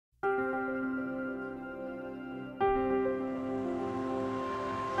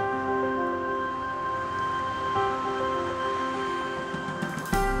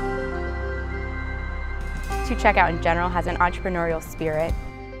2Checkout in general has an entrepreneurial spirit.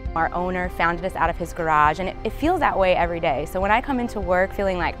 Our owner founded us out of his garage, and it feels that way every day. So when I come into work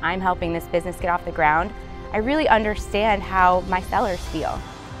feeling like I'm helping this business get off the ground, I really understand how my sellers feel.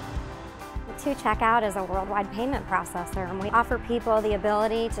 2Checkout is a worldwide payment processor, and we offer people the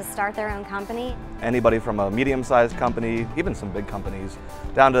ability to start their own company. Anybody from a medium-sized company, even some big companies,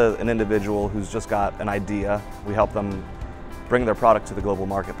 down to an individual who's just got an idea. We help them bring their product to the global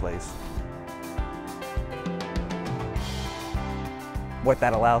marketplace. What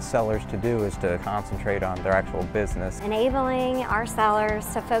that allows sellers to do is to concentrate on their actual business. Enabling our sellers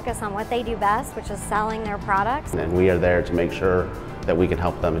to focus on what they do best, which is selling their products. And we are there to make sure that we can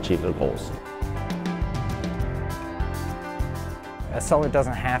help them achieve their goals. A seller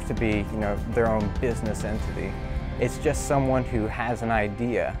doesn't have to be, their own business entity. It's just someone who has an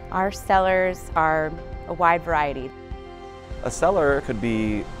idea. Our sellers are a wide variety. A seller could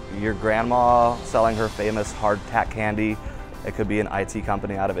be your grandma selling her famous hardtack candy. It could be an IT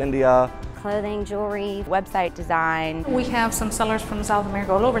company out of India. Clothing, jewelry, website design. We have some sellers from South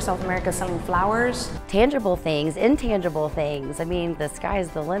America, all over South America, selling flowers. Tangible things, intangible things. I mean, the sky's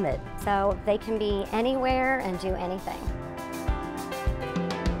the limit. So they can be anywhere and do anything.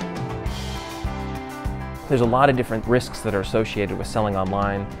 There's a lot of different risks that are associated with selling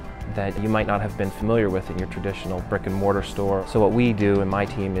online that you might not have been familiar with in your traditional brick and mortar store. So what we do in my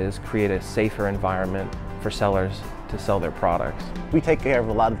team is create a safer environment for sellers to sell their products. We take care of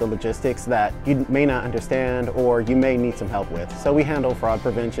a lot of the logistics that you may not understand or you may need some help with. So we handle fraud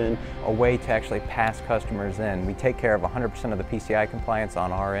prevention. A way to actually pass customers in. We take care of 100% of the PCI compliance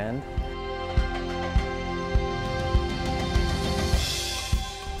on our end.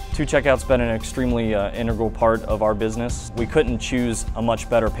 2Checkout's been an extremely integral part of our business. We couldn't choose a much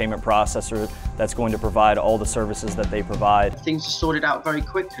better payment processor that's going to provide all the services that they provide. Things are sorted out very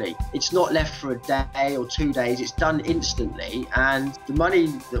quickly. It's not left for a day or 2 days, it's done instantly, and the money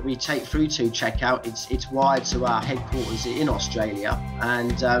that we take through 2Checkout, it's wired to our headquarters in Australia,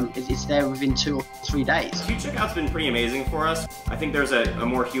 and it's there within 2 or 3 days. 2Checkout's been pretty amazing for us. I think there's a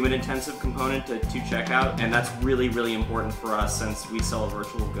more human-intensive component to 2Checkout, and that's really, really important for us since we sell a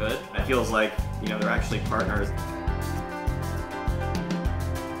virtual good. It feels like, they're actually partners.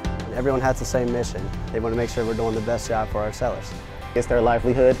 Everyone has the same mission. They want to make sure we're doing the best job for our sellers. It's their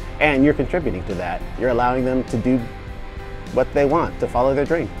livelihood, and you're contributing to that. You're allowing them to do what they want, to follow their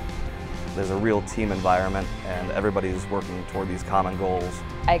dream. There's a real team environment, and everybody's working toward these common goals.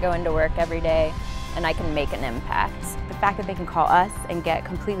 I go into work every day and I can make an impact. The fact that they can call us and get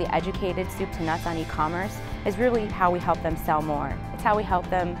completely educated, soup to nuts on e-commerce is really how we help them sell more. It's how we help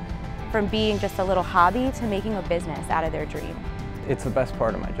them from being just a little hobby to making a business out of their dream. It's the best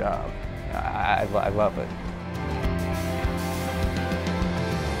part of my job. I love it.